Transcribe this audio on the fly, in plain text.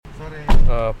sore.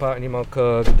 Pak, ini mau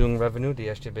ke gedung revenue di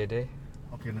SCBD.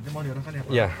 Oke, nanti mau diarahkan ya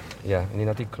Pak? Ya. Ini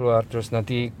nanti keluar, terus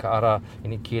nanti ke arah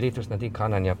ini kiri, terus nanti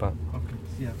kanan ya Pak. Oke,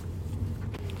 siap.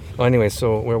 Well, anyway,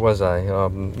 so where was I? So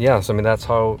I mean, that's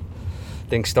how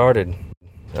things started.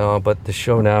 But the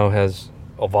show now has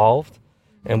evolved,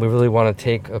 and we really want to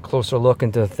take a closer look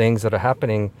into things that are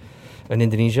happening in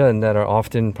Indonesia and that are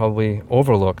often probably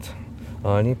overlooked.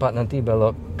 Ini Pak nanti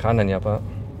belok kanan ya Pak.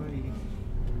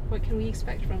 What can we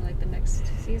expect from the next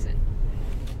season?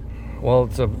 Well,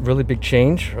 it's a really big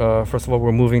change. First of all,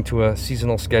 we're moving to a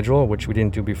seasonal schedule, which we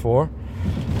didn't do before.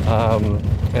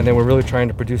 And then we're really trying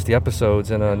to produce the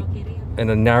episodes in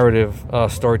a narrative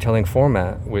storytelling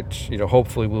format, which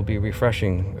hopefully will be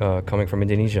refreshing coming from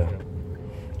Indonesia.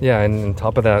 Yeah, and on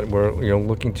top of that, we're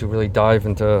looking to really dive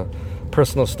into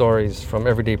personal stories from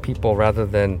everyday people rather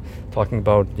than talking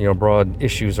about broad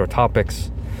issues or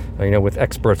topics, with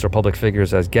experts or public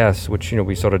figures as guests, which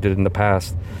we sort of did in the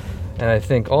past. And I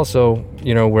think also,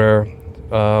 we're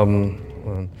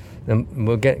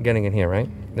getting in here, right?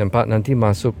 Dan Pak nanti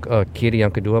masuk kiri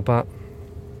yang kedua, Pak.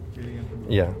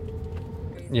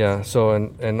 Yeah. So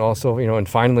and also, and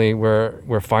finally,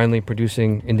 we're finally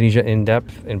producing Indonesia in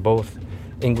depth in both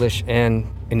English and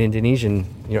in Indonesian.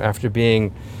 After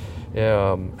being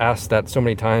asked that so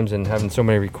many times and having so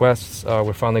many requests,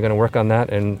 we're finally going to work on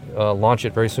that and launch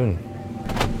it very soon.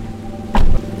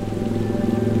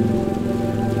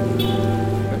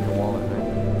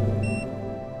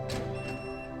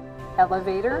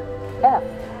 Elevator F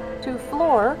to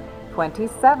floor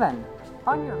 27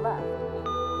 on your left.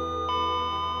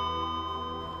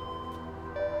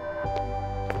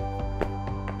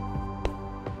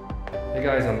 Hey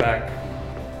guys, I'm back.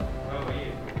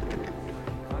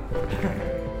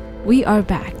 We are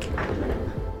back.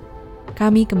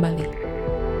 Kami kembali.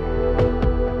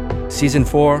 Season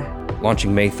 4,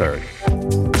 launching May 3rd.